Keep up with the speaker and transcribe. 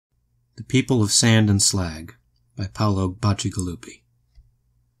The People of Sand and Slag by Paolo Bacigalupi.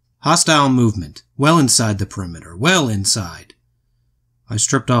 Hostile movement. Well inside the perimeter. Well inside. I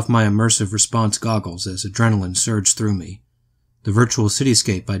stripped off my immersive response goggles as adrenaline surged through me. The virtual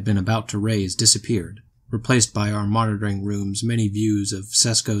cityscape I'd been about to raise disappeared, replaced by our monitoring room's many views of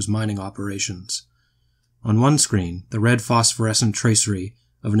Cesco's mining operations. On one screen, the red phosphorescent tracery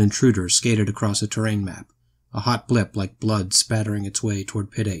of an intruder skated across a terrain map, a hot blip like blood spattering its way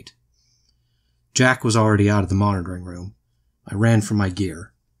toward Pit 8. Jack was already out of the monitoring room. I ran for my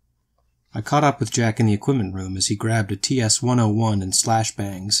gear. I caught up with Jack in the equipment room as he grabbed a TS-101 and slash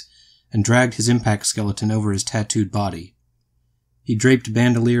bangs and dragged his impact skeleton over his tattooed body. He draped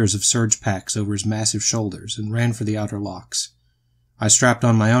bandoliers of surge packs over his massive shoulders and ran for the outer locks. I strapped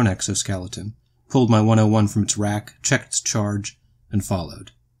on my own exoskeleton, pulled my 101 from its rack, checked its charge, and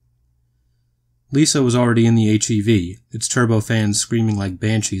followed. Lisa was already in the HEV, its turbofans screaming like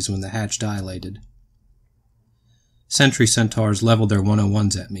banshees when the hatch dilated. Sentry centaurs leveled their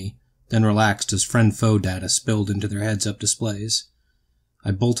 101s at me, then relaxed as friend-foe data spilled into their heads-up displays.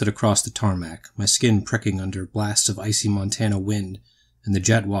 I bolted across the tarmac, my skin pricking under blasts of icy Montana wind and the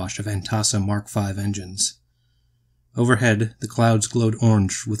jet wash of Antasa Mark V engines. Overhead, the clouds glowed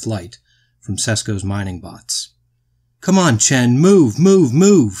orange with light from Cesco's mining bots. "Come on, Chen! Move! Move!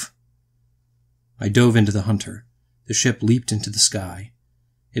 Move!" I dove into the Hunter. The ship leaped into the sky.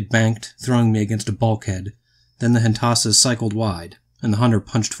 It banked, throwing me against a bulkhead. Then the Hentasas cycled wide, and the Hunter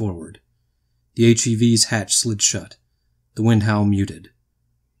punched forward. The HEV's hatch slid shut. The wind howl muted.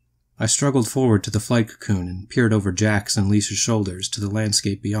 I struggled forward to the flight cocoon and peered over Jack's and Lisa's shoulders to the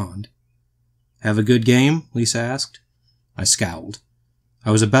landscape beyond. "Have a good game?" Lisa asked. I scowled. I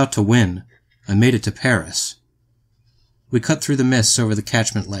was about to win. I made it to Paris. We cut through the mists over the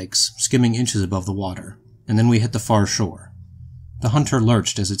catchment lakes, skimming inches above the water, and then we hit the far shore. The Hunter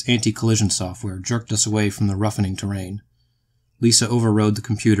lurched as its anti-collision software jerked us away from the roughening terrain. Lisa overrode the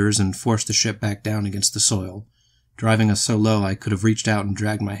computers and forced the ship back down against the soil, driving us so low I could have reached out and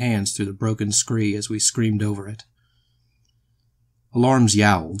dragged my hands through the broken scree as we screamed over it. Alarms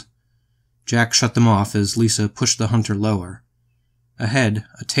yowled. Jack shut them off as Lisa pushed the Hunter lower. Ahead,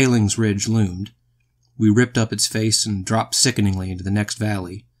 a tailings ridge loomed. We ripped up its face and dropped sickeningly into the next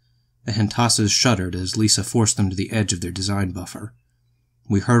valley. The Hentasas shuddered as Lisa forced them to the edge of their design buffer.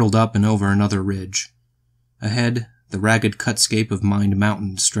 We hurtled up and over another ridge. Ahead, the ragged cutscape of mined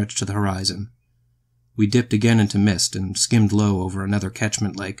mountains stretched to the horizon. We dipped again into mist and skimmed low over another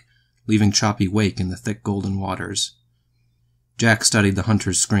catchment lake, leaving choppy wake in the thick golden waters. Jack studied the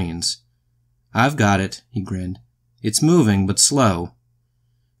Hunter's screens. "I've got it," he grinned. "It's moving, but slow."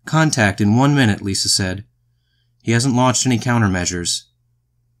 "Contact in 1 minute," Lisa said. "He hasn't launched any countermeasures."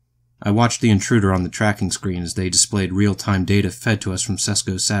 I watched the intruder on the tracking screen as they displayed real-time data fed to us from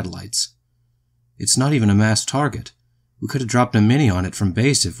Cesco's satellites. "It's not even a mass target. We could have dropped a mini on it from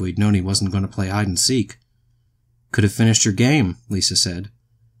base if we'd known he wasn't going to play hide-and-seek." "Could have finished your game," Lisa said.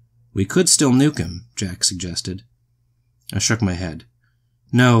 "We could still nuke him," Jack suggested. I shook my head.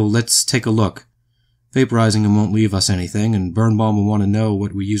 "No, let's take a look. Vaporizing him won't leave us anything, and Birnbaum will want to know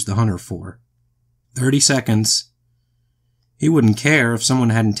what we used the Hunter for." 30 seconds. "He wouldn't care if someone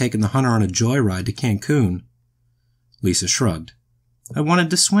hadn't taken the Hunter on a joyride to Cancun." Lisa shrugged. "I wanted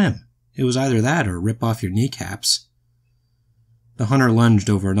to swim. It was either that or rip off your kneecaps." The Hunter lunged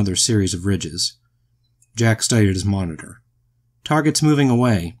over another series of ridges. Jack studied his monitor. "Target's moving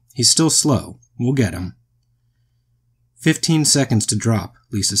away. He's still slow. We'll get him." 15 seconds to drop,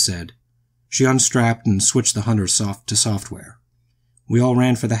 Lisa said. She unstrapped and switched the Hunter to software. We all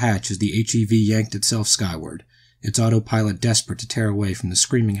ran for the hatch as the HEV yanked itself skyward, its autopilot desperate to tear away from the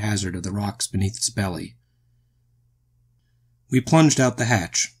screaming hazard of the rocks beneath its belly. We plunged out the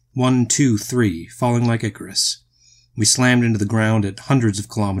hatch, 1, 2, 3, falling like Icarus. We slammed into the ground at hundreds of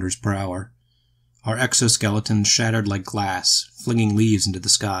kilometers per hour. Our exoskeletons shattered like glass, flinging leaves into the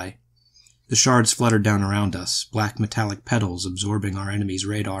sky. The shards fluttered down around us, black metallic petals absorbing our enemy's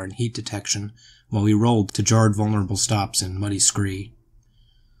radar and heat detection, while we rolled to jarred vulnerable stops in muddy scree.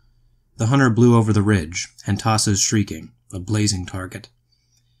 The Hunter blew over the ridge, Hentasas shrieking, a blazing target.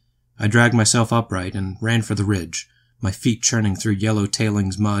 I dragged myself upright and ran for the ridge, my feet churning through yellow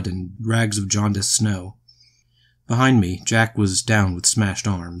tailings mud and rags of jaundiced snow. Behind me, Jack was down with smashed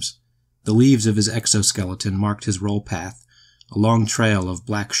arms. The leaves of his exoskeleton marked his roll path, a long trail of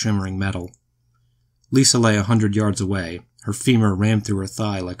black shimmering metal. Lisa lay 100 yards away, her femur rammed through her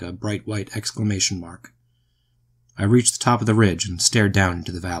thigh like a bright white exclamation mark. I reached the top of the ridge and stared down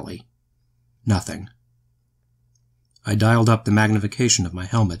into the valley. Nothing. I dialed up the magnification of my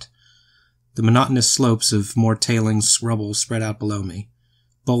helmet. The monotonous slopes of more tailings rubble spread out below me.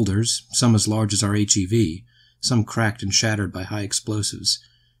 Boulders, some as large as our HEV, some cracked and shattered by high explosives,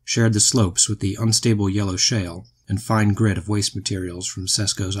 shared the slopes with the unstable yellow shale and fine grit of waste materials from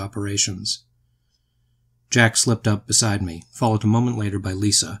Sesko's operations. Jack slipped up beside me, followed a moment later by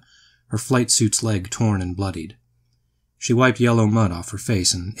Lisa, her flight suit's leg torn and bloodied. She wiped yellow mud off her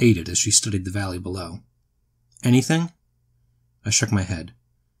face and ate it as she studied the valley below. "Anything?" I shook my head.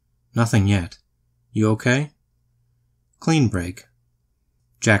 "Nothing yet. You okay?" "Clean break."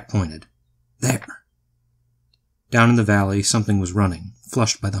 Jack pointed. "There." Down in the valley, something was running,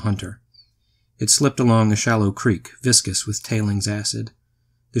 flushed by the hunter. It slipped along a shallow creek, viscous with tailings acid.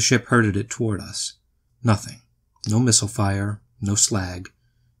 The ship herded it toward us. Nothing. No missile fire, no slag,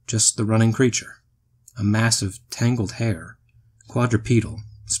 just the running creature. A mass of tangled hair, quadrupedal,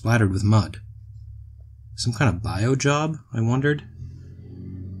 splattered with mud. Some kind of bio job, I wondered.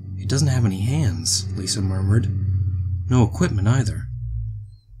 "It doesn't have any hands," Lisa murmured. "No equipment either."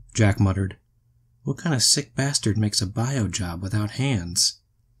 Jack muttered, "What kind of sick bastard makes a bio job without hands?"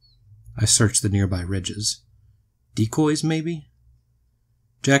 I searched the nearby ridges. Decoys, maybe?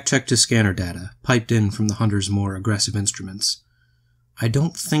 Jack checked his scanner data, piped in from the hunter's more aggressive instruments. "I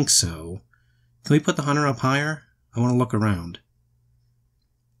don't think so. Can we put the hunter up higher? I want to look around."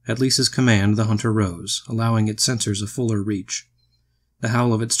 At Lisa's command, the hunter rose, allowing its sensors a fuller reach. The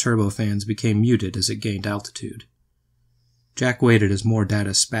howl of its turbofans became muted as it gained altitude. Jack waited as more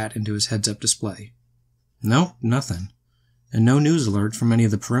data spat into his heads-up display. No, nothing. And no news alert from any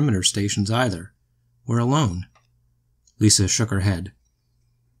of the perimeter stations either. We're alone. Lisa shook her head.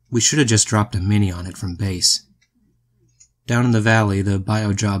 "We should have just dropped a mini on it from base." Down in the valley, the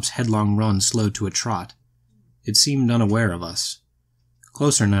biojob's headlong run slowed to a trot. It seemed unaware of us.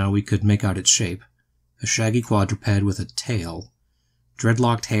 Closer now, we could make out its shape. A shaggy quadruped with a tail.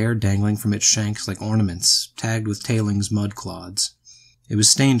 Dreadlocked hair dangling from its shanks like ornaments, tagged with tailings mud clods. It was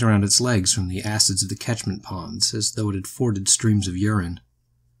stained around its legs from the acids of the catchment ponds, as though it had forded streams of urine.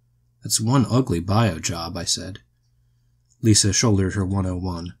 "That's one ugly biojob," I said. Lisa shouldered her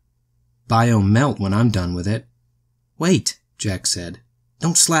 101. "Bio-melt when I'm done with it." "Wait," Jack said.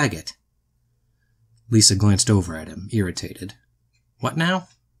 "Don't slag it." Lisa glanced over at him, irritated. "What now?"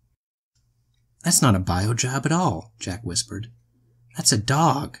 "That's not a biojob at all," Jack whispered. "That's a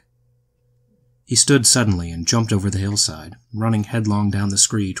dog." He stood suddenly and jumped over the hillside, running headlong down the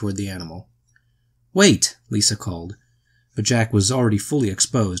scree toward the animal. "Wait!" Lisa called, but Jack was already fully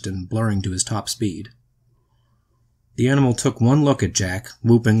exposed and blurring to his top speed. The animal took one look at Jack,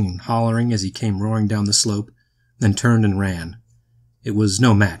 whooping and hollering as he came roaring down the slope, then turned and ran. It was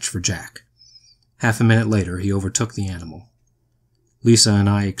no match for Jack. Half a minute later, he overtook the animal. Lisa and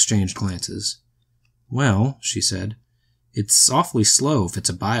I exchanged glances. "Well," she said, "it's awfully slow if it's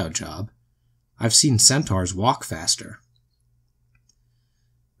a biojob. I've seen centaurs walk faster."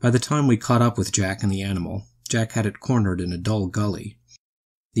 By the time we caught up with Jack and the animal, Jack had it cornered in a dull gully.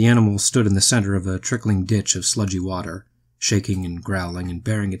 The animal stood in the center of a trickling ditch of sludgy water, shaking and growling and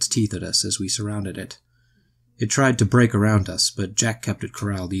baring its teeth at us as we surrounded it. It tried to break around us, but Jack kept it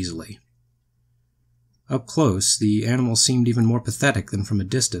corralled easily. Up close, the animal seemed even more pathetic than from a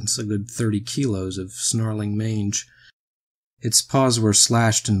distance, a good 30 kilos of snarling mange. Its paws were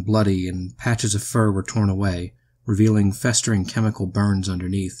slashed and bloody, and patches of fur were torn away, revealing festering chemical burns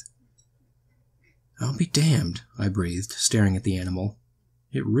underneath. "I'll be damned," I breathed, staring at the animal.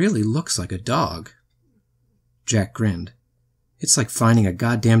 "It really looks like a dog." Jack grinned. "It's like finding a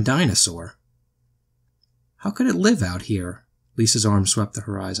goddamn dinosaur." "How could it live out here?" Lisa's arm swept the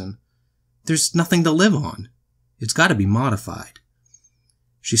horizon. "There's nothing to live on. It's got to be modified."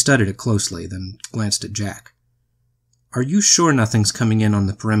 She studied it closely, then glanced at Jack. "Are you sure nothing's coming in on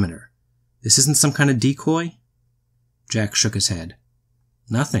the perimeter? This isn't some kind of decoy?" Jack shook his head.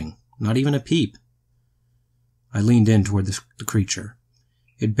 "Nothing. Not even a peep." I leaned in toward the creature.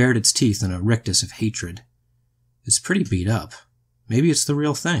 It bared its teeth in a rictus of hatred. "It's pretty beat up. Maybe it's the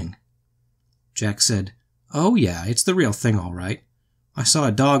real thing." Jack said, "Oh yeah, it's the real thing all right. I saw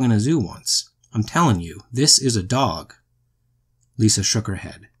a dog in a zoo once. I'm telling you, this is a dog." Lisa shook her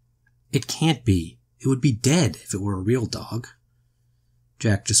head. "It can't be. It would be dead if it were a real dog."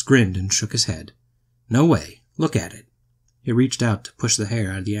 Jack just grinned and shook his head. "No way. Look at it." He reached out to push the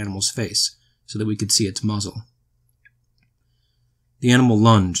hair out of the animal's face so that we could see its muzzle. The animal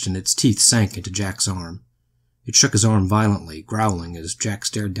lunged and its teeth sank into Jack's arm. It shook his arm violently, growling as Jack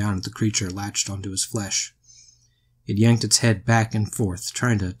stared down at the creature latched onto his flesh. It yanked its head back and forth,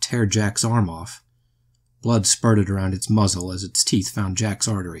 trying to tear Jack's arm off. Blood spurted around its muzzle as its teeth found Jack's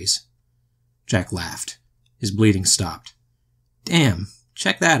arteries. Jack laughed. His bleeding stopped. "Damn,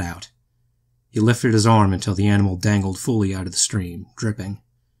 check that out." He lifted his arm until the animal dangled fully out of the stream, dripping.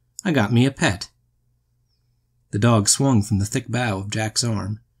 I got me a pet." The dog swung from the thick bough of Jack's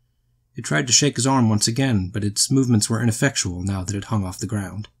arm. It tried to shake his arm once again, but its movements were ineffectual now that it hung off the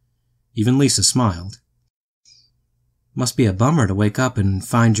ground. Even Lisa smiled. "Must be a bummer to wake up and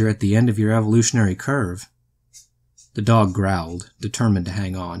find you're at the end of your evolutionary curve." The dog growled, determined to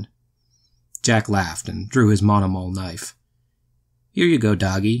hang on. Jack laughed and drew his monomole knife. "Here you go,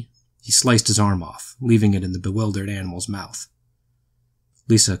 doggy." He sliced his arm off, leaving it in the bewildered animal's mouth.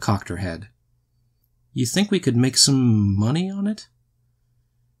 Lisa cocked her head. "You think we could make some money on it?"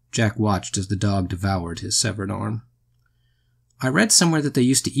 Jack watched as the dog devoured his severed arm. "I read somewhere that they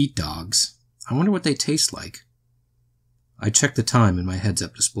used to eat dogs. I wonder what they taste like." I checked the time in my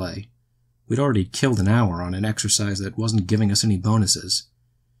heads-up display. We'd already killed an hour on an exercise that wasn't giving us any bonuses.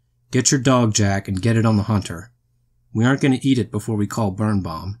 "Get your dog, Jack, and get it on the hunter. We aren't going to eat it before we call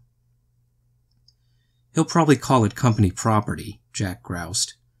Birnbaum." "He'll probably call it company property," Jack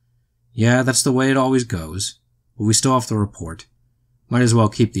groused. "Yeah, that's the way it always goes. But we still have to report. Might as well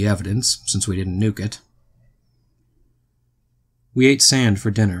keep the evidence, since we didn't nuke it." We ate sand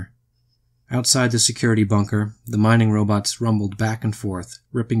for dinner. Outside the security bunker, the mining robots rumbled back and forth,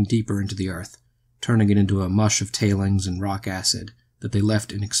 ripping deeper into the earth, turning it into a mush of tailings and rock acid that they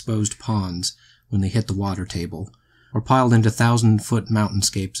left in exposed ponds when they hit the water table, or piled into 1,000-foot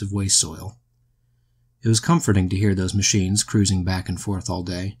mountainscapes of waste soil. It was comforting to hear those machines cruising back and forth all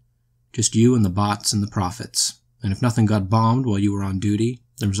day. Just you and the bots and the profits, and if nothing got bombed while you were on duty,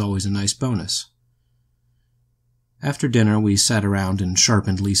 there was always a nice bonus. After dinner, we sat around and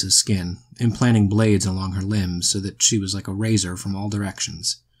sharpened Lisa's skin, implanting blades along her limbs so that she was like a razor from all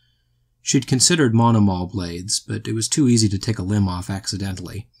directions. She'd considered monomole blades, but it was too easy to take a limb off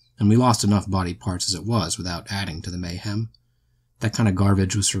accidentally, and we lost enough body parts as it was without adding to the mayhem. That kind of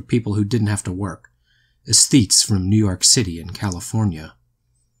garbage was for people who didn't have to work, aesthetes from New York City and California.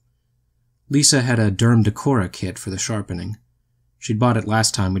 Lisa had a Derm Decora kit for the sharpening. She'd bought it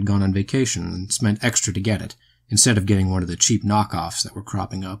last time we'd gone on vacation and spent extra to get it, instead of getting one of the cheap knockoffs that were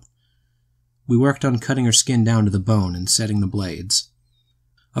cropping up. We worked on cutting her skin down to the bone and setting the blades.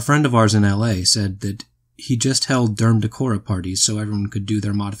 A friend of ours in LA said that he just held Derm Decora parties so everyone could do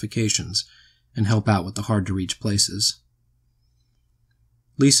their modifications and help out with the hard-to-reach places.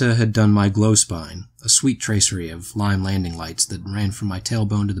 Lisa had done my glow spine, a sweet tracery of lime landing lights that ran from my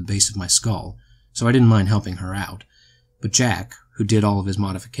tailbone to the base of my skull, so I didn't mind helping her out. But Jack, who did all of his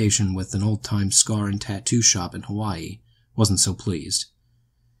modification with an old-time scar and tattoo shop in Hawaii, wasn't so pleased.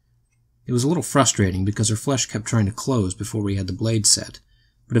 It was a little frustrating because her flesh kept trying to close before we had the blade set,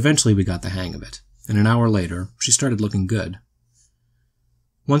 but eventually we got the hang of it, and an hour later, she started looking good.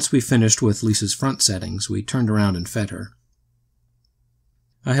 Once we finished with Lisa's front settings, we turned around and fed her.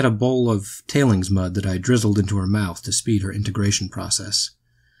 I had a bowl of tailings mud that I drizzled into her mouth to speed her integration process.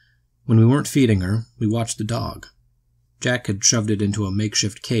 When we weren't feeding her, we watched the dog. Jack had shoved it into a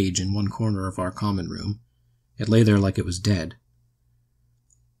makeshift cage in one corner of our common room. It lay there like it was dead.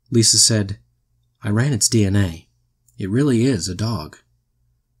 Lisa said, "I ran its DNA. It really is a dog."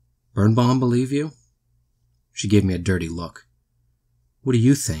 "Birnbaum believe you?" She gave me a dirty look. "What do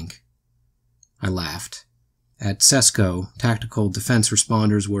you think?" I laughed. At CESCO, tactical defense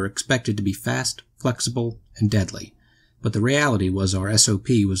responders were expected to be fast, flexible, and deadly, but the reality was our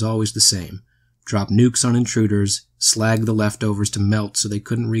SOP was always the same. Drop nukes on intruders, slag the leftovers to melt so they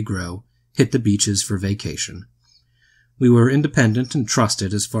couldn't regrow, hit the beaches for vacation. We were independent and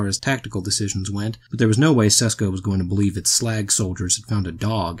trusted as far as tactical decisions went, but there was no way CESCO was going to believe its slag soldiers had found a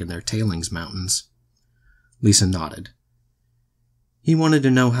dog in their tailings mountains. Lisa nodded. "He wanted to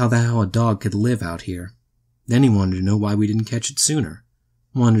know how the hell a dog could live out here. Then he wanted to know why we didn't catch it sooner.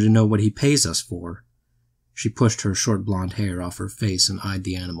 Wanted to know what he pays us for." She pushed her short blonde hair off her face and eyed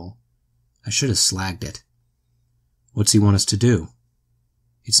the animal. "I should have slagged it." "What's he want us to do?"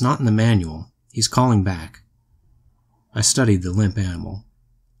 "It's not in the manual. He's calling back." I studied the limp animal.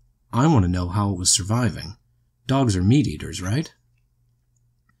 "I want to know how it was surviving. Dogs are meat eaters, right?"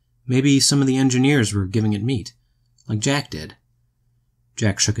 "Maybe some of the engineers were giving it meat, like Jack did."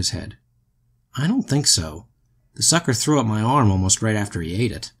 Jack shook his head. "I don't think so. The sucker threw up my arm almost right after he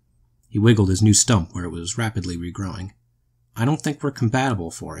ate it." He wiggled his new stump where it was rapidly regrowing. "I don't think we're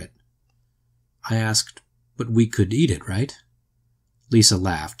compatible for it." I asked, "But we could eat it, right?" Lisa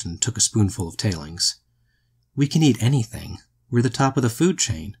laughed and took a spoonful of tailings. "We can eat anything. We're the top of the food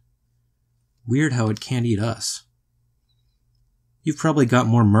chain." "Weird how it can't eat us." "You've probably got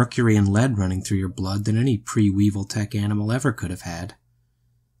more mercury and lead running through your blood than any pre-Weevil tech animal ever could have had."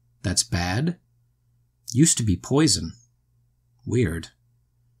 "That's bad?" "Used to be poison." "Weird."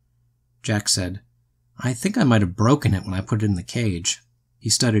 Jack said, "I think I might have broken it when I put it in the cage. He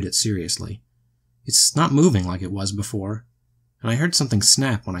studied it seriously. It's not moving like it was before, and I heard something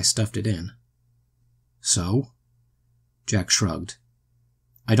snap when I stuffed it in. So? Jack shrugged.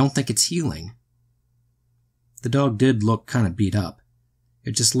 I don't think it's healing. The dog did look kind of beat up.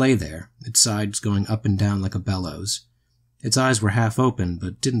 It just lay there, its sides going up and down like a bellows. Its eyes were half open,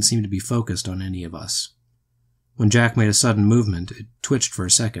 but didn't seem to be focused on any of us. When Jack made a sudden movement, it twitched for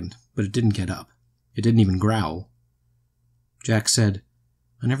a second, but it didn't get up. It didn't even growl. Jack said,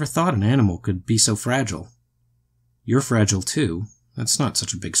 I never thought an animal could be so fragile. You're fragile too. That's not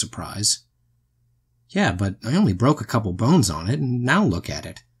such a big surprise. Yeah, but I only broke a couple bones on it, and now look at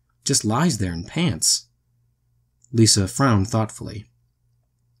it. It just lies there and pants. Lisa frowned thoughtfully.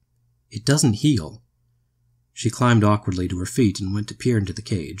 It doesn't heal. She climbed awkwardly to her feet and went to peer into the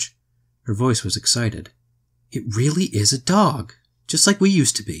cage. Her voice was excited. It really is a dog, just like we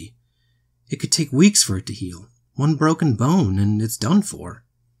used to be. It could take weeks for it to heal. One broken bone, and it's done for.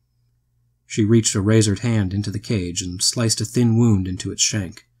 She reached a razored hand into the cage and sliced a thin wound into its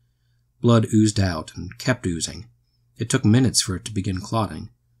shank. Blood oozed out and kept oozing. It took minutes for it to begin clotting.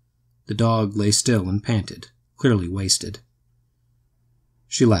 The dog lay still and panted, clearly wasted.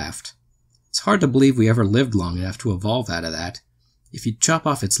 She laughed. It's hard to believe we ever lived long enough to evolve out of that. If you chop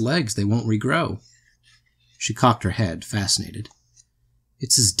off its legs, they won't regrow. She cocked her head, fascinated.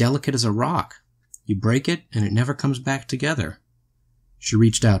 It's as delicate as a rock. You break it, and it never comes back together. She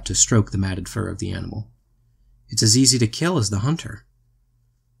reached out to stroke the matted fur of the animal. It's as easy to kill as the hunter.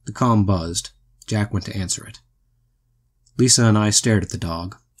 The comm buzzed. Jack went to answer it. Lisa and I stared at the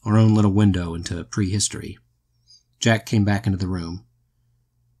dog, our own little window into prehistory. Jack came back into the room.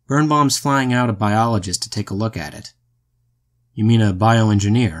 Birnbaum's flying out a biologist to take a look at it. You mean a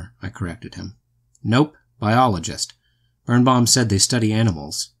bioengineer, I corrected him. Nope, biologist. Birnbaum said they study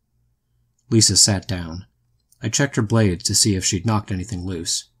animals. Lisa sat down. I checked her blade to see if she'd knocked anything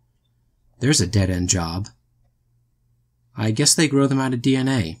loose. There's a dead-end job. I guess they grow them out of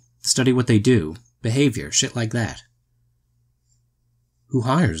DNA, study what they do, behavior, shit like that. Who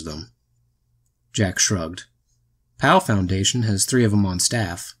hires them? Jack shrugged. PAL Foundation has 3 of them on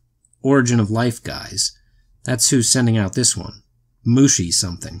staff. Origin of Life guys. That's who's sending out this one. Mushi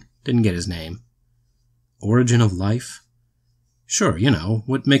something. Didn't get his name. Origin of Life? Sure, you know,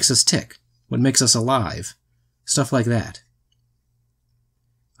 what makes us tick, what makes us alive. Stuff like that.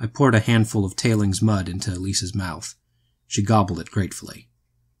 I poured a handful of tailings mud into Lisa's mouth. She gobbled it gratefully.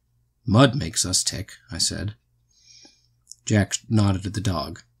 Mud makes us tick, I said. Jack nodded at the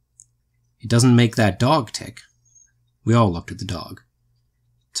dog. It doesn't make that dog tick. We all looked at the dog.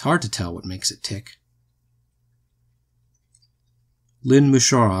 It's hard to tell what makes it tick. Lynn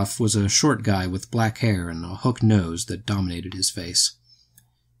Musharraf was a short guy with black hair and a hooked nose that dominated his face.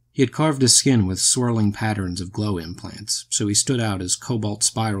 He had carved his skin with swirling patterns of glow implants, so he stood out as cobalt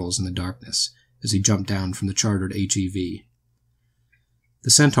spirals in the darkness as he jumped down from the chartered HEV. The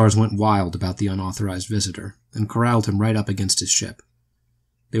centaurs went wild about the unauthorized visitor and corralled him right up against his ship.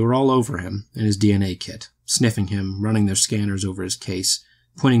 They were all over him and his DNA kit, sniffing him, running their scanners over his case,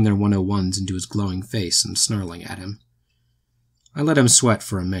 pointing their 101s into his glowing face and snarling at him. I let him sweat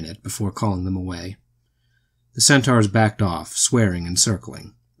for a minute before calling them away. The centaurs backed off, swearing and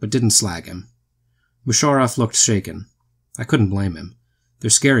circling, but didn't slag him. Musharraf looked shaken. I couldn't blame him. They're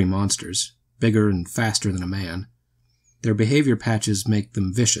scary monsters, bigger and faster than a man. Their behavior patches make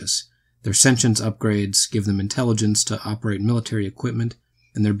them vicious. Their sentience upgrades give them intelligence to operate military equipment,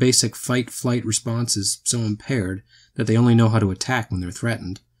 and their basic fight-flight response is so impaired that they only know how to attack when they're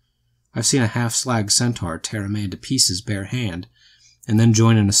threatened. I've seen a half-slag centaur tear a man to pieces bare hand, and then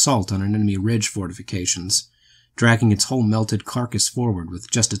join an assault on an enemy ridge fortifications, dragging its whole melted carcass forward with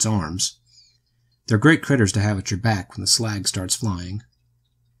just its arms. They're great critters to have at your back when the slag starts flying.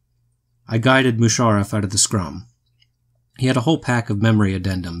 I guided Musharraf out of the scrum. He had a whole pack of memory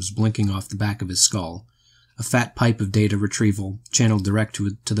addendums blinking off the back of his skull, a fat pipe of data retrieval channeled direct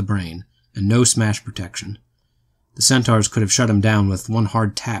to the brain, and no smash protection. The centaurs could have shut him down with one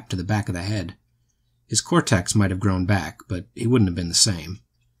hard tap to the back of the head. His cortex might have grown back, but he wouldn't have been the same.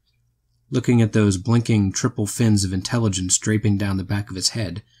 Looking at those blinking triple fins of intelligence draping down the back of his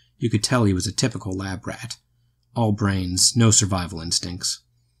head, you could tell he was a typical lab rat. All brains, no survival instincts.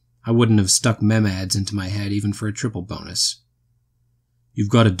 I wouldn't have stuck memads into my head even for a triple bonus. You've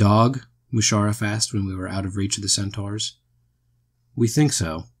got a dog? Musharraf asked when we were out of reach of the centaurs. We think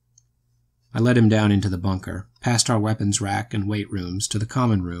so. I led him down into the bunker, past our weapons rack and weight rooms to the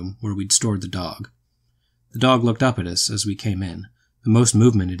common room where we'd stored the dog. The dog looked up at us as we came in, the most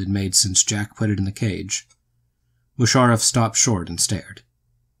movement it had made since Jack put it in the cage. Musharraf stopped short and stared.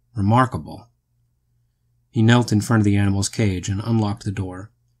 Remarkable. He knelt in front of the animal's cage and unlocked the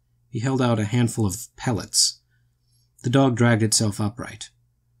door. He held out a handful of pellets. The dog dragged itself upright.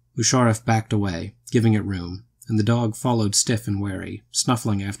 Musharraf backed away, giving it room, and the dog followed stiff and wary,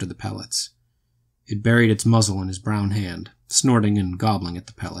 snuffling after the pellets. It buried its muzzle in his brown hand, snorting and gobbling at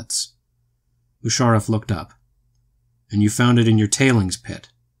the pellets. Musharraf looked up. "And you found it in your tailings pit?"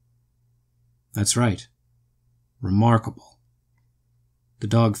 "That's right." "Remarkable." The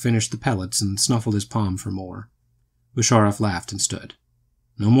dog finished the pellets and snuffled his palm for more. Musharraf laughed and stood.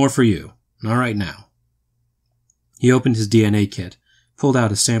 "No more for you. Not right now." He opened his DNA kit, pulled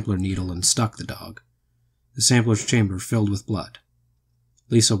out a sampler needle, and stuck the dog. The sampler's chamber filled with blood.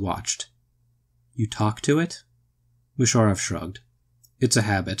 Lisa watched. "You talk to it?" Musharraf shrugged. "It's a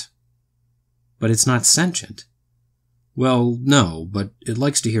habit." "But it's not sentient." "Well, no, but it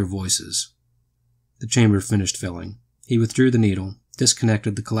likes to hear voices." The chamber finished filling. He withdrew the needle,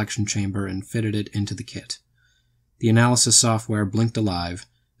 disconnected the collection chamber, and fitted it into the kit. The analysis software blinked alive,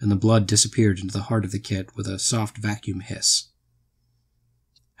 and the blood disappeared into the heart of the kit with a soft vacuum hiss.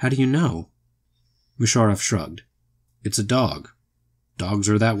 "How do you know?" Musharraf shrugged. "It's a dog. Dogs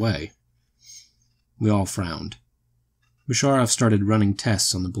are that way." We all frowned. Musharraf started running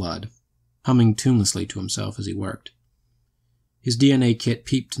tests on the blood, humming tunelessly to himself as he worked. His DNA kit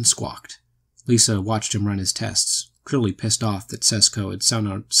peeped and squawked. Lisa watched him run his tests, clearly pissed off that Sesko had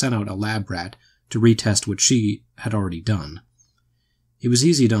sent out a lab rat to retest what she had already done. It was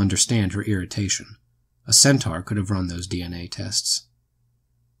easy to understand her irritation. A centaur could have run those DNA tests.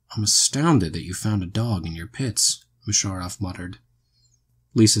 "I'm astounded that you found a dog in your pits," Musharraf muttered.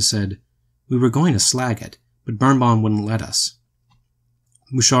 Lisa said, "We were going to slag it, but Birnbaum wouldn't let us."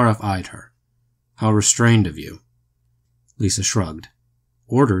 Musharraf eyed her. "How restrained of you." Lisa shrugged.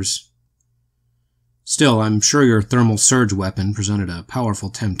 "Orders." "Still, I'm sure your thermal surge weapon presented a powerful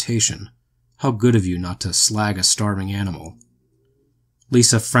temptation. How good of you not to slag a starving animal."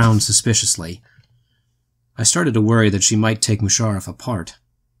 Lisa frowned suspiciously. I started to worry that she might take Musharraf apart.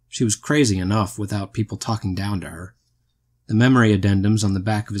 She was crazy enough without people talking down to her. The memory addendums on the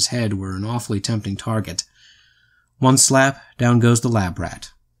back of his head were an awfully tempting target. One slap, down goes the lab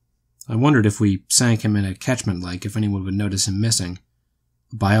rat. I wondered if we sank him in a catchment lake if anyone would notice him missing.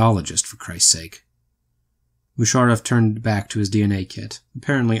 A biologist, for Christ's sake. Musharraf turned back to his DNA kit,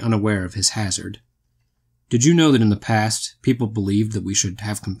 apparently unaware of his hazard. "Did you know that in the past, people believed that we should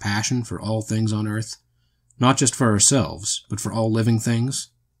have compassion for all things on Earth? Not just for ourselves, but for all living things?"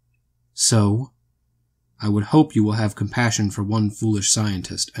 "So?" "I would hope you will have compassion for one foolish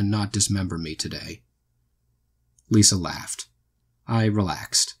scientist and not dismember me today." Lisa laughed. I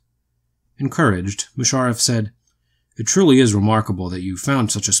relaxed. Encouraged, Musharraf said, "It truly is remarkable that you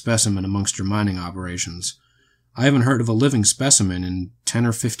found such a specimen amongst your mining operations. I haven't heard of a living specimen in 10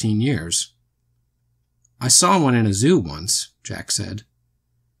 or 15 years." "I saw one in a zoo once," Jack said.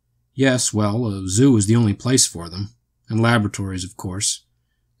 "Yes, well, a zoo is the only place for them. And laboratories, of course.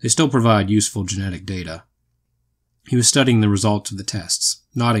 They still provide useful genetic data." He was studying the results of the tests,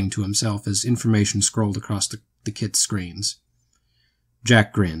 nodding to himself as information scrolled across the kit's screens.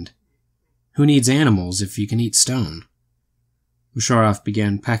 Jack grinned. "Who needs animals if you can eat stone?" Musharraf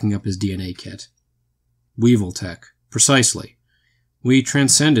began packing up his DNA kit. "Weevil tech. Precisely. We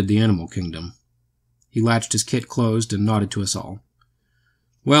transcended the animal kingdom." He latched his kit closed and nodded to us all.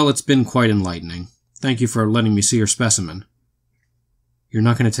 "Well, it's been quite enlightening. Thank you for letting me see your specimen." "You're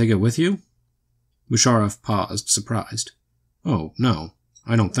not going to take it with you?" Musharraf paused, surprised. "Oh, no.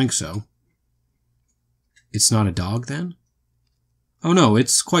 I don't think so." "It's not a dog, then?" "Oh, no,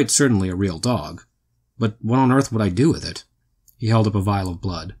 it's quite certainly a real dog. But what on earth would I do with it?" He held up a vial of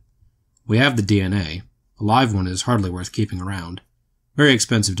blood. "We have the DNA. A live one is hardly worth keeping around. Very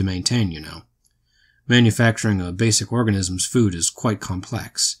expensive to maintain, you know. Manufacturing a basic organism's food is quite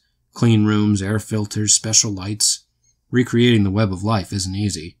complex. Clean rooms, air filters, special lights. Recreating the web of life isn't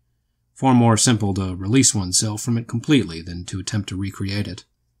easy. Far more simple to release oneself from it completely than to attempt to recreate it."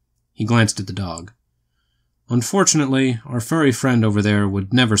 He glanced at the dog. "Unfortunately, our furry friend over there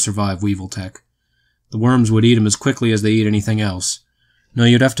would never survive weevil tech. The worms would eat him as quickly as they eat anything else. No,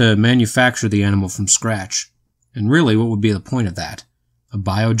 you'd have to manufacture the animal from scratch. And really, what would be the point of that? A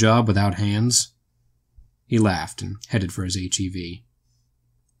bio job without hands?" He laughed and headed for his HEV.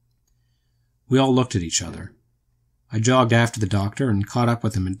 We all looked at each other. I jogged after the doctor and caught up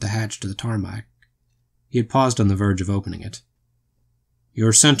with him at the hatch to the tarmac. He had paused on the verge of opening it.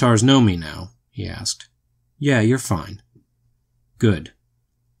 "Your centaurs know me now?" he asked. "Yeah, you're fine." "Good."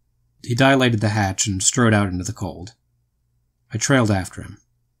 He dilated the hatch and strode out into the cold. I trailed after him.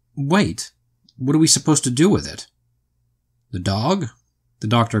 "Wait! What are we supposed to do with it?" "The dog? The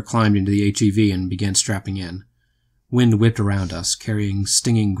doctor climbed into the HEV and began strapping in. Wind whipped around us, carrying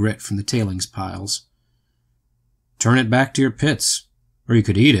stinging grit from the tailings piles. Turn it back to your pits. Or you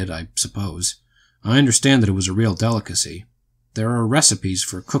could eat it, I suppose. I understand that it was a real delicacy. There are recipes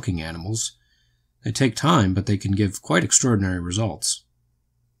for cooking animals. They take time, but they can give quite extraordinary results.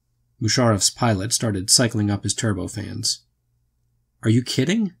 Musharraf's pilot started cycling up his turbofans. Are you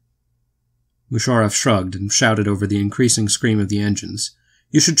kidding? Musharraf shrugged and shouted over the increasing scream of the engines.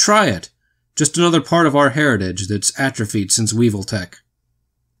 You should try it! Just another part of our heritage that's atrophied since Weevil Tech.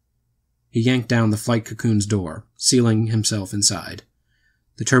 He yanked down the flight cocoon's door, sealing himself inside.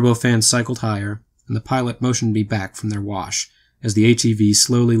 The turbofans cycled higher, and the pilot motioned me back from their wash as the HEV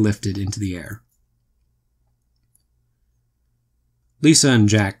slowly lifted into the air. Lisa and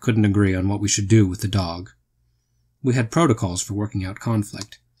Jack couldn't agree on what we should do with the dog. We had protocols for working out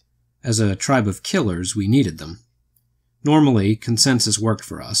conflict. As a tribe of killers, we needed them. Normally, consensus worked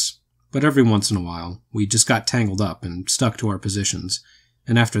for us, but every once in a while, we just got tangled up and stuck to our positions,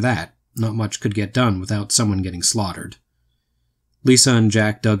 and after that, not much could get done without someone getting slaughtered. Lisa and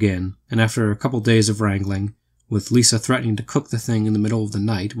Jack dug in, and after a couple days of wrangling, with Lisa threatening to cook the thing in the middle of the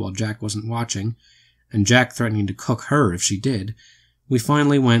night while Jack wasn't watching, and Jack threatening to cook her if she did, we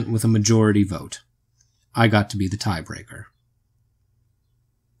finally went with a majority vote. I got to be the tiebreaker.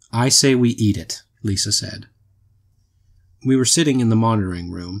 I say we eat it, Lisa said. We were sitting in the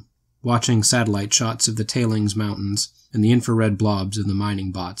monitoring room, watching satellite shots of the tailings mountains and the infrared blobs of the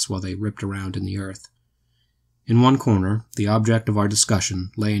mining bots while they ripped around in the earth. In one corner, the object of our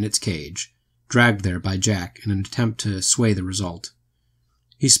discussion lay in its cage, dragged there by Jack in an attempt to sway the result.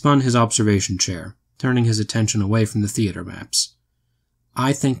 He spun his observation chair, turning his attention away from the theater maps.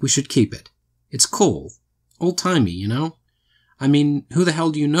 I think we should keep it. It's cool. Old-timey, you know? I mean, who the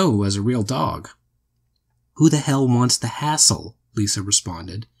hell do you know who has a real dog? Who the hell wants the hassle? Lisa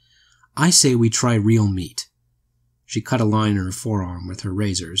responded. I say we try real meat. She cut a line in her forearm with her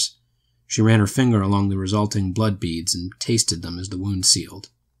razors. She ran her finger along the resulting blood beads and tasted them as the wound sealed.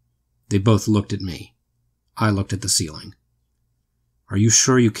 They both looked at me. I looked at the ceiling. Are you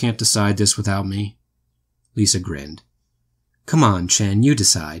sure you can't decide this without me? Lisa grinned. Come on, Chen, you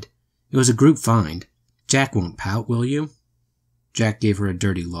decide. It was a group find. Jack won't pout, will you? Jack gave her a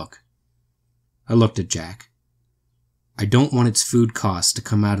dirty look. I looked at Jack. I don't want its food costs to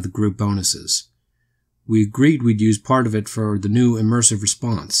come out of the group bonuses. We agreed we'd use part of it for the new immersive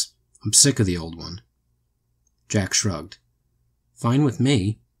response. I'm sick of the old one. Jack shrugged. Fine with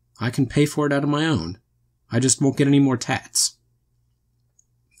me. I can pay for it out of my own. I just won't get any more tats.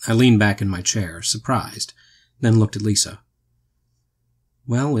 I leaned back in my chair, surprised, then looked at Lisa.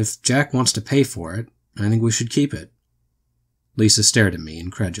 Well, if Jack wants to pay for it, I think we should keep it. Lisa stared at me,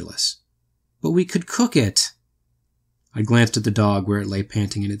 incredulous. But we could cook it! I glanced at the dog where it lay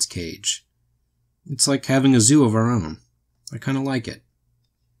panting in its cage. It's like having a zoo of our own. I kind of like it.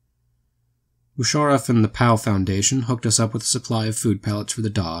 Musharraf and the POW Foundation hooked us up with a supply of food pellets for the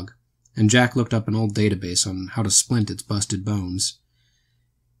dog, and Jack looked up an old database on how to splint its busted bones.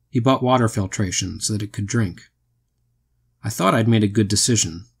 He bought water filtration so that it could drink. I thought I'd made a good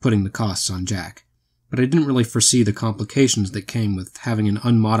decision, putting the costs on Jack, but I didn't really foresee the complications that came with having an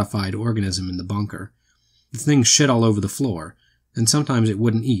unmodified organism in the bunker. The thing shit all over the floor, and sometimes it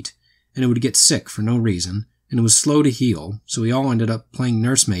wouldn't eat, and it would get sick for no reason, and it was slow to heal, so we all ended up playing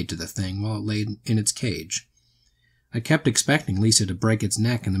nursemaid to the thing while it lay in its cage. I kept expecting Lisa to break its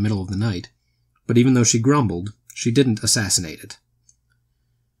neck in the middle of the night, but even though she grumbled, she didn't assassinate it.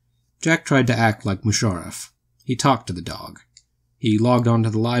 Jack tried to act like Musharraf. He talked to the dog. He logged onto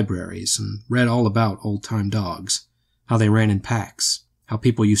the libraries and read all about old-time dogs, how they ran in packs, how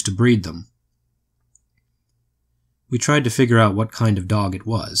people used to breed them. We tried to figure out what kind of dog it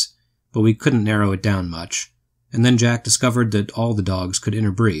was, but we couldn't narrow it down much, and then Jack discovered that all the dogs could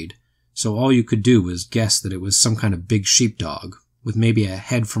interbreed, so all you could do was guess that it was some kind of big sheepdog, with maybe a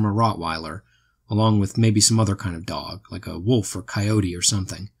head from a Rottweiler, along with maybe some other kind of dog, like a wolf or coyote or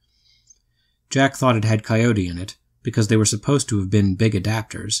something. Jack thought it had coyote in it, because they were supposed to have been big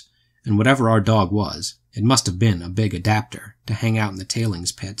adapters, and whatever our dog was, it must have been a big adapter to hang out in the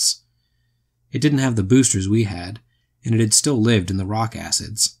tailings pits. It didn't have the boosters we had, and it had still lived in the rock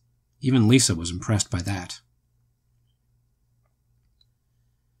acids. Even Lisa was impressed by that.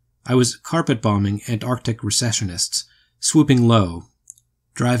 I was carpet-bombing Antarctic recessionists, swooping low,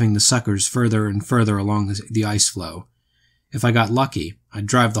 driving the suckers further and further along the ice floe. If I got lucky, I'd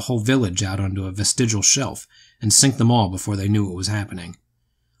drive the whole village out onto a vestigial shelf and sink them all before they knew what was happening.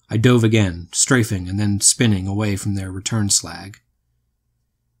 I dove again, strafing and then spinning away from their return slag.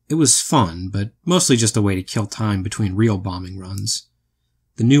 It was fun, but mostly just a way to kill time between real bombing runs.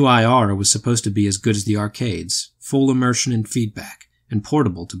 The new IR was supposed to be as good as the arcades, full immersion and feedback, and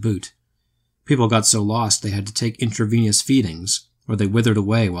portable to boot. People got so lost they had to take intravenous feedings, or they withered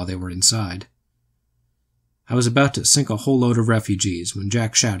away while they were inside. I was about to sink a whole load of refugees when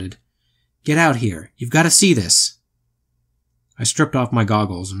Jack shouted, "Get out here! You've got to see this!" I stripped off my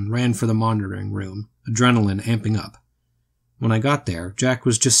goggles and ran for the monitoring room, adrenaline amping up. When I got there, Jack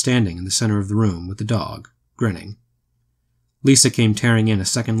was just standing in the center of the room with the dog, grinning. Lisa came tearing in a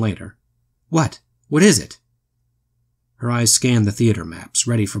second later. "What? What is it?" Her eyes scanned the theater maps,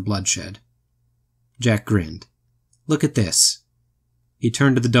 ready for bloodshed. Jack grinned. "Look at this." He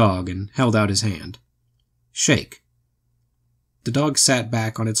turned to the dog and held out his hand. "Shake." The dog sat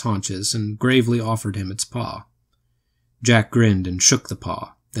back on its haunches and gravely offered him its paw. Jack grinned and shook the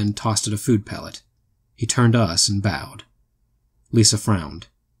paw, then tossed it a food pellet. He turned to us and bowed. Lisa frowned.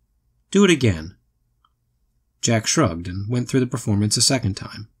 "Do it again." Jack shrugged and went through the performance a second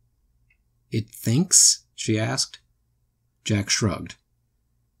time. "It thinks?" she asked. Jack shrugged.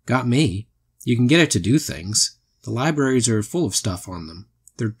 "Got me. You can get it to do things. The libraries are full of stuff on them.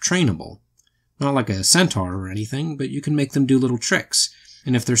 They're trainable. Not like a centaur or anything, but you can make them do little tricks,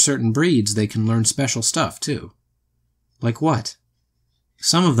 and if they're certain breeds, they can learn special stuff, too." "Like what?"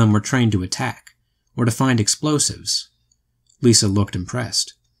 "Some of them were trained to attack, or to find explosives." Lisa looked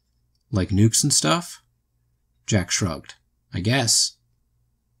impressed. "Like nukes and stuff?" Jack shrugged. "I guess."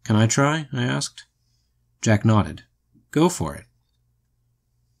 "Can I try?" I asked. Jack nodded. "Go for it."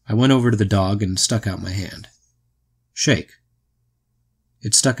 I went over to the dog and stuck out my hand. "Shake."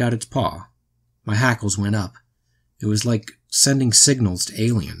 It stuck out its paw. My hackles went up. It was like sending signals to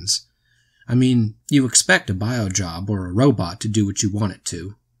aliens. I mean, you expect a biojob or a robot to do what you want it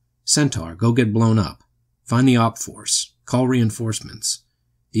to. Centaur, go get blown up. Find the op force. Call reinforcements.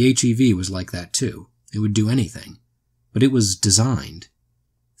 The HEV was like that too. It would do anything. But it was designed.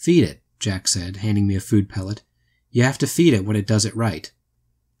 "Feed it," Jack said, handing me a food pellet. "You have to feed it when it does it right."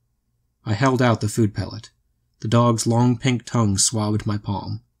 I held out the food pellet. The dog's long pink tongue swabbed my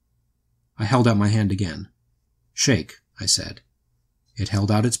palm. I held out my hand again. "Shake," I said. It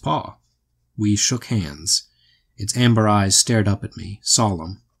held out its paw. We shook hands. Its amber eyes stared up at me,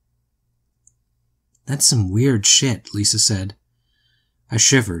 solemn. "That's some weird shit," Lisa said. I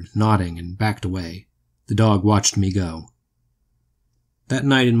shivered, nodding, and backed away. The dog watched me go. That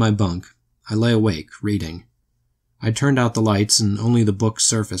night in my bunk, I lay awake, reading. I turned out the lights and only the book's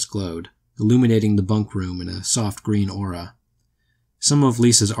surface glowed, illuminating the bunk room in a soft green aura. Some of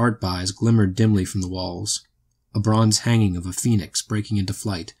Lisa's art buys glimmered dimly from the walls. A bronze hanging of a phoenix breaking into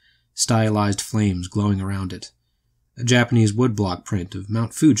flight, stylized flames glowing around it. A Japanese woodblock print of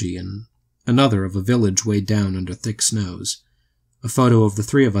Mount Fuji and another of a village weighed down under thick snows. A photo of the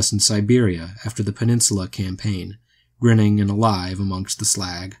three of us in Siberia after the Peninsula Campaign, grinning and alive amongst the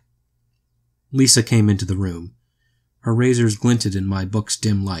slag. Lisa came into the room. Her razors glinted in my book's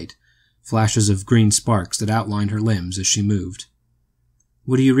dim light, flashes of green sparks that outlined her limbs as she moved.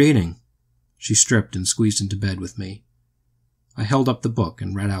 "What are you reading?" She stripped and squeezed into bed with me. I held up the book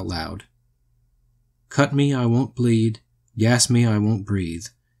and read out loud. "Cut me, I won't bleed. Gas me, I won't breathe.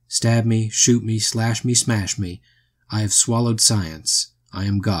 Stab me, shoot me, slash me, smash me. I have swallowed science. I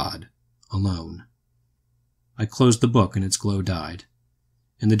am God, alone." I closed the book and its glow died.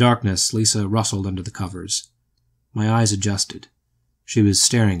 In the darkness, Lisa rustled under the covers. My eyes adjusted. She was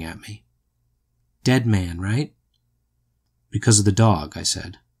staring at me. "Dead man, right?" "Because of the dog," I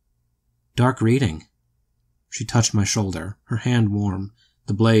said. "Dark reading." She touched my shoulder, her hand warm,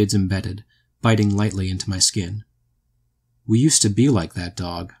 the blades embedded, biting lightly into my skin. "We used to be like that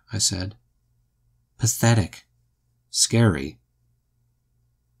dog," I said. "Pathetic. Scary."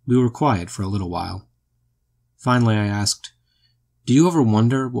 We were quiet for a little while. Finally I asked, "Do you ever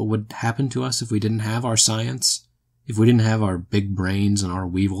wonder what would happen to us if we didn't have our science? If we didn't have our big brains and our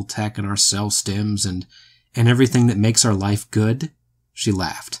weevil tech and our cell stims and everything that makes our life good?" She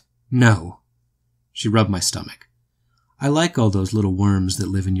laughed. "No." She rubbed my stomach. "I like all those little worms that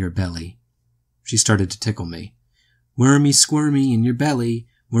live in your belly." She started to tickle me. "Wormy squirmy in your belly,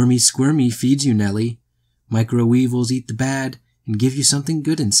 wormy squirmy feeds you, Nelly. Micro-weevils eat the bad and give you something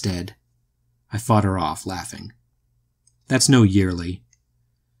good instead." I fought her off, laughing. "That's no yearly."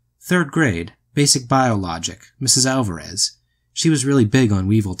 "3rd grade, basic biologic, Mrs. Alvarez. She was really big on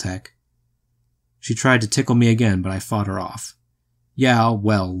weevil tech." She tried to tickle me again, but I fought her off. "Yeah,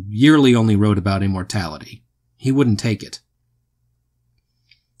 well, Yearly only wrote about immortality. He wouldn't take it."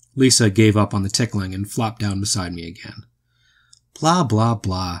 Lisa gave up on the tickling and flopped down beside me again. "Blah, blah,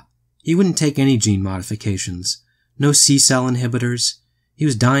 blah. He wouldn't take any gene modifications. No C-cell inhibitors. He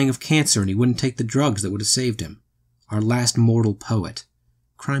was dying of cancer and he wouldn't take the drugs that would have saved him. Our last mortal poet.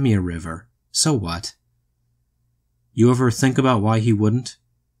 Cry me a river. So what? You ever think about why he wouldn't?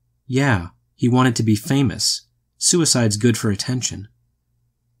 Yeah, he wanted to be famous. Suicide's good for attention.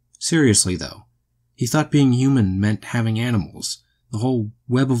 Seriously, though, he thought being human meant having animals, the whole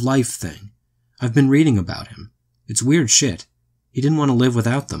web of life thing. I've been reading about him. It's weird shit. He didn't want to live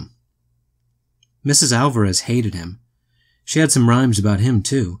without them. Mrs. Alvarez hated him. She had some rhymes about him,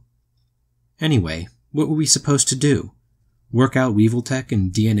 too. Anyway, what were we supposed to do? Work out weevil tech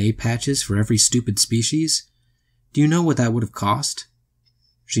and DNA patches for every stupid species? Do you know what that would have cost?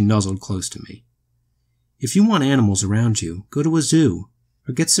 She nuzzled close to me. If you want animals around you, go to a zoo,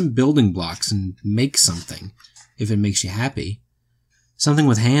 or get some building blocks and make something, if it makes you happy. Something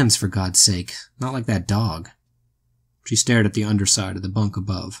with hands, for God's sake, not like that dog. She stared at the underside of the bunk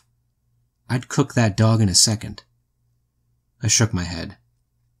above. I'd cook that dog in a second. I shook my head.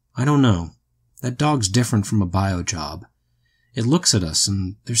 I don't know. That dog's different from a bio job. It looks at us,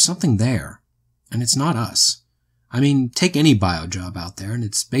 and there's something there. And it's not us. I mean, take any bio job out there, and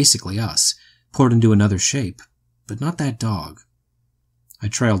it's basically us, poured into another shape. But not that dog. I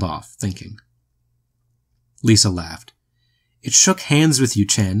trailed off, thinking. Lisa laughed. It shook hands with you,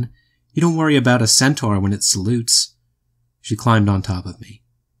 Chen. You don't worry about a centaur when it salutes. She climbed on top of me.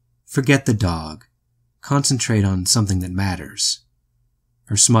 Forget the dog. Concentrate on something that matters.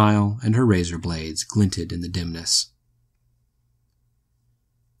 Her smile and her razor blades glinted in the dimness.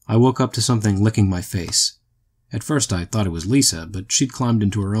 I woke up to something licking my face. At first I thought it was Lisa, but she'd climbed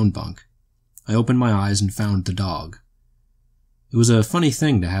into her own bunk. I opened my eyes and found the dog. It was a funny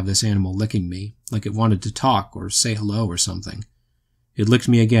thing to have this animal licking me, like it wanted to talk or say hello or something. It licked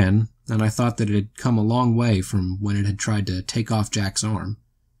me again, and I thought that it had come a long way from when it had tried to take off Jack's arm.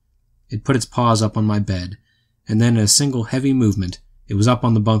 It put its paws up on my bed, and then in a single heavy movement, it was up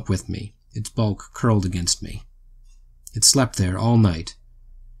on the bunk with me, its bulk curled against me. It slept there all night.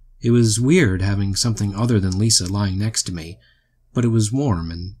 It was weird having something other than Lisa lying next to me, but it was warm,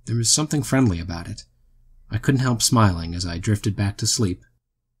 and there was something friendly about it. I couldn't help smiling as I drifted back to sleep.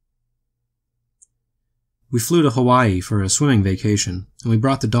 We flew to Hawaii for a swimming vacation, and we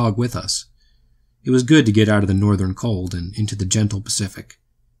brought the dog with us. It was good to get out of the northern cold and into the gentle Pacific.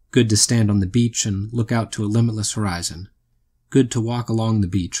 Good to stand on the beach and look out to a limitless horizon. Good to walk along the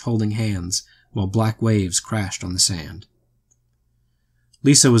beach holding hands while black waves crashed on the sand.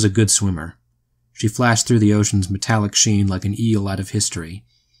 Lisa was a good swimmer. She flashed through the ocean's metallic sheen like an eel out of history,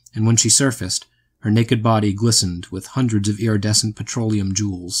 and when she surfaced, her naked body glistened with hundreds of iridescent petroleum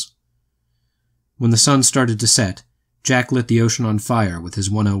jewels. When the sun started to set, Jack lit the ocean on fire with his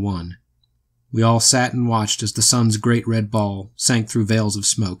 101. We all sat and watched as the sun's great red ball sank through veils of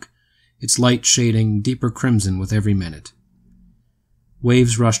smoke, its light shading deeper crimson with every minute.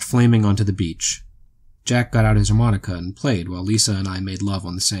 Waves rushed flaming onto the beach. Jack got out his harmonica and played while Lisa and I made love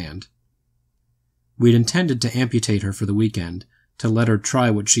on the sand. We'd intended to amputate her for the weekend, to let her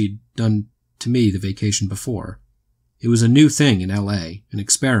try what she'd done to me the vacation before. It was a new thing in L.A., an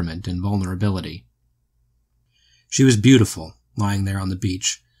experiment in vulnerability. She was beautiful, lying there on the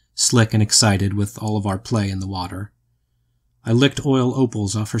beach, slick and excited with all of our play in the water. I licked oil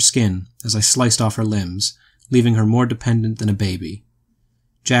opals off her skin as I sliced off her limbs, leaving her more dependent than a baby.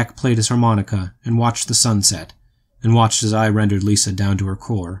 Jack played his harmonica and watched the sunset, and watched as I rendered Lisa down to her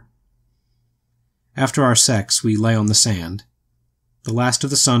core. After our sex, we lay on the sand. The last of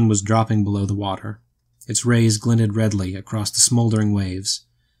the sun was dropping below the water. Its rays glinted redly across the smoldering waves.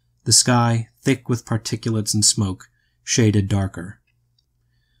 The sky, thick with particulates and smoke, shaded darker.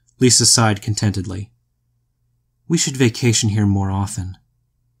 Lisa sighed contentedly. We should vacation here more often.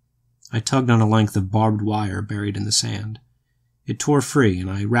 I tugged on a length of barbed wire buried in the sand. It tore free, and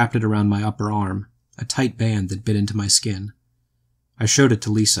I wrapped it around my upper arm, a tight band that bit into my skin. I showed it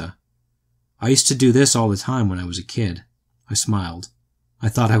to Lisa. I used to do this all the time when I was a kid. I smiled. I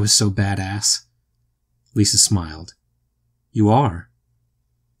thought I was so badass. Lisa smiled. You are.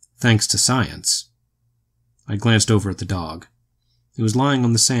 Thanks to science. I glanced over at the dog. It was lying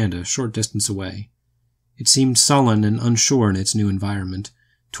on the sand a short distance away. It seemed sullen and unsure in its new environment,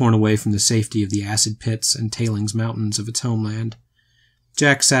 torn away from the safety of the acid pits and tailings mountains of its homeland.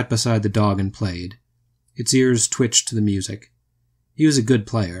 Jack sat beside the dog and played. Its ears twitched to the music. He was a good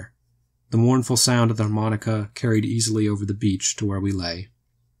player. The mournful sound of the harmonica carried easily over the beach to where we lay.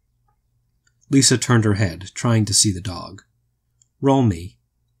 Lisa turned her head, trying to see the dog. Roll me.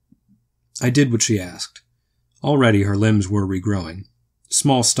 I did what she asked. Already her limbs were regrowing.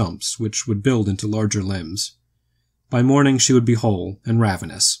 Small stumps, which would build into larger limbs. By morning she would be whole and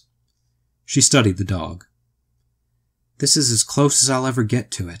ravenous. She studied the dog. This is as close as I'll ever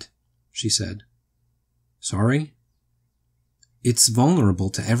get to it, she said. Sorry? It's vulnerable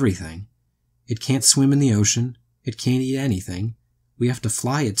to everything. It can't swim in the ocean. It can't eat anything. We have to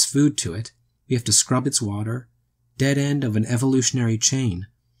fly its food to it. We have to scrub its water. Dead end of an evolutionary chain.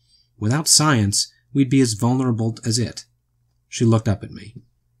 Without science, we'd be as vulnerable as it. She looked up at me.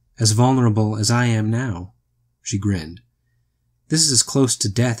 As vulnerable as I am now. She grinned. This is as close to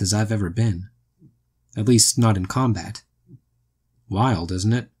death as I've ever been. At least not in combat. Wild,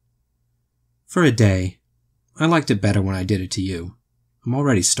 isn't it? For a day. I liked it better when I did it to you. I'm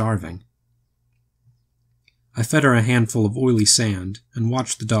already starving. I fed her a handful of oily sand and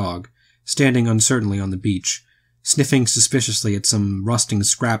watched the dog, standing uncertainly on the beach, sniffing suspiciously at some rusting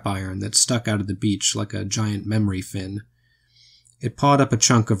scrap iron that stuck out of the beach like a giant memory fin. It pawed up a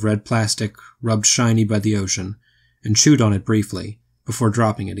chunk of red plastic, rubbed shiny by the ocean, and chewed on it briefly, before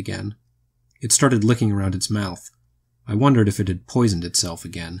dropping it again. It started licking around its mouth. I wondered if it had poisoned itself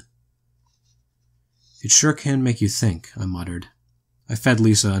again. It sure can make you think, I muttered. I fed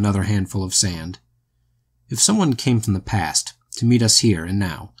Lisa another handful of sand. If someone came from the past to meet us here and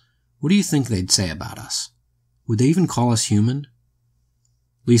now, what do you think they'd say about us? Would they even call us human?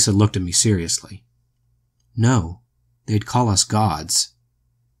 Lisa looked at me seriously. No, they'd call us gods.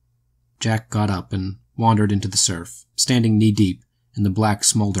 Jack got up and wandered into the surf, standing knee-deep in the black,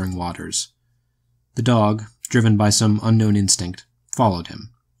 smoldering waters. The dog, driven by some unknown instinct, followed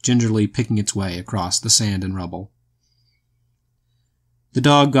him, gingerly picking its way across the sand and rubble. The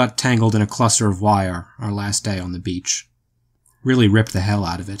dog got tangled in a cluster of wire our last day on the beach. Really ripped the hell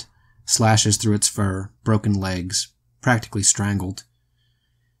out of it. Slashes through its fur, broken legs, practically strangled.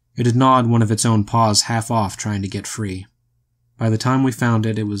 It had gnawed one of its own paws half off trying to get free. By the time we found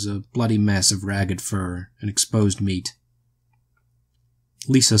it, it was a bloody mess of ragged fur and exposed meat.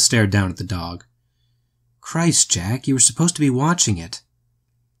 Lisa stared down at the dog. Christ, Jack, you were supposed to be watching it.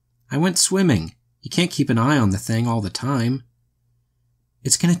 I went swimming. You can't keep an eye on the thing all the time.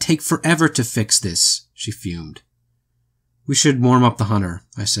 It's going to take forever to fix this, she fumed. We should warm up the hunter,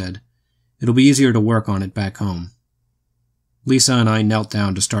 I said. It'll be easier to work on it back home. Lisa and I knelt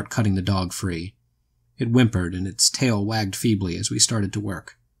down to start cutting the dog free. It whimpered and its tail wagged feebly as we started to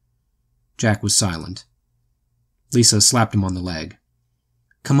work. Jack was silent. Lisa slapped him on the leg.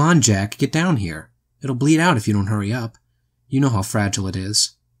 Come on, Jack, get down here. It'll bleed out if you don't hurry up. You know how fragile it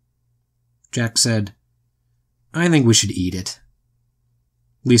is. Jack said, I think we should eat it.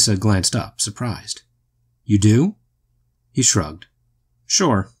 Lisa glanced up, surprised. You do? He shrugged.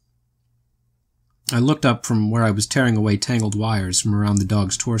 Sure. I looked up from where I was tearing away tangled wires from around the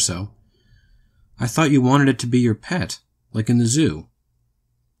dog's torso. I thought you wanted it to be your pet, like in the zoo.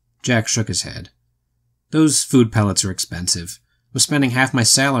 Jack shook his head. Those food pellets are expensive. I was spending half my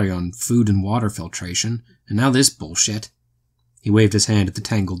salary on food and water filtration, and now this bullshit. He waved his hand at the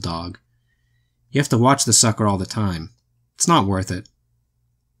tangled dog. You have to watch the sucker all the time. It's not worth it.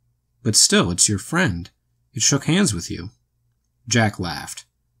 But still, it's your friend. It shook hands with you. Jack laughed.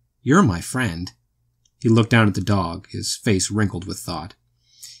 You're my friend. He looked down at the dog, his face wrinkled with thought.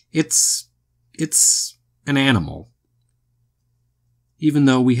 It's an animal. Even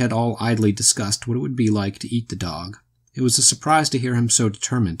though we had all idly discussed what it would be like to eat the dog, it was a surprise to hear him so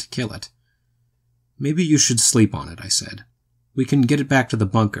determined to kill it. Maybe you should sleep on it, I said. We can get it back to the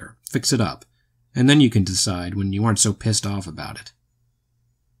bunker, fix it up, and then you can decide when you aren't so pissed off about it.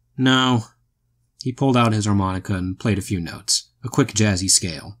 No. He pulled out his harmonica and played a few notes, a quick jazzy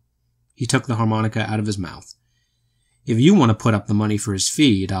scale. He took the harmonica out of his mouth. If you want to put up the money for his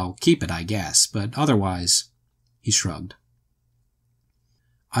feed, I'll keep it, I guess, but otherwise... He shrugged.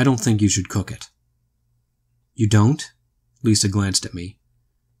 I don't think you should cook it. You don't? Lisa glanced at me.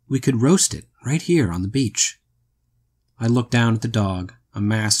 We could roast it, right here on the beach. I looked down at the dog, a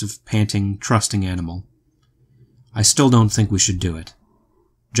massive, panting, trusting animal. I still don't think we should do it.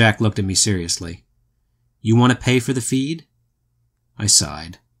 Jack looked at me seriously. You want to pay for the feed? I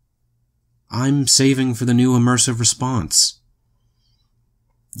sighed. I'm saving for the new immersive response.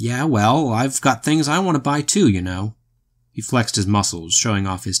 Yeah, well, I've got things I want to buy too, you know. He flexed his muscles, showing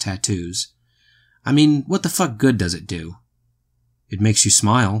off his tattoos. I mean, what the fuck good does it do? It makes you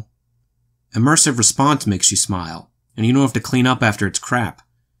smile. Immersive response makes you smile, and you don't have to clean up after it's crap.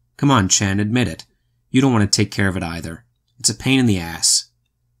 Come on, Chen, admit it. You don't want to take care of it either. It's a pain in the ass.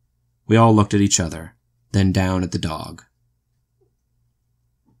 We all looked at each other, then down at the dog.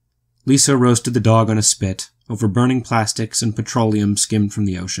 Lisa roasted the dog on a spit, over burning plastics and petroleum skimmed from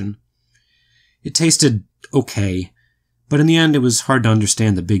the ocean. It tasted okay, but in the end it was hard to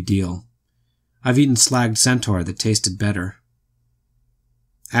understand the big deal. I've eaten slagged centaur that tasted better.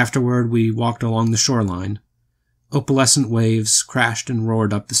 Afterward, we walked along the shoreline. Opalescent waves crashed and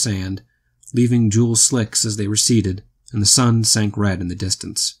roared up the sand, leaving jewel slicks as they receded, and the sun sank red in the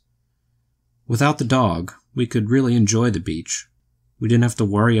distance. Without the dog, we could really enjoy the beach. We didn't have to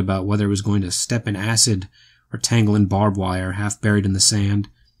worry about whether it was going to step in acid or tangle in barbed wire half buried in the sand,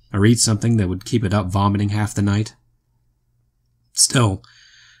 or eat something that would keep it up vomiting half the night. Still,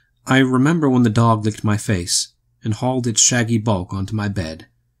 I remember when the dog licked my face and hauled its shaggy bulk onto my bed,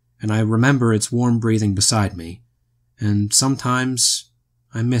 and I remember its warm breathing beside me, and sometimes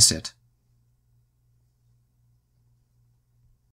I miss it.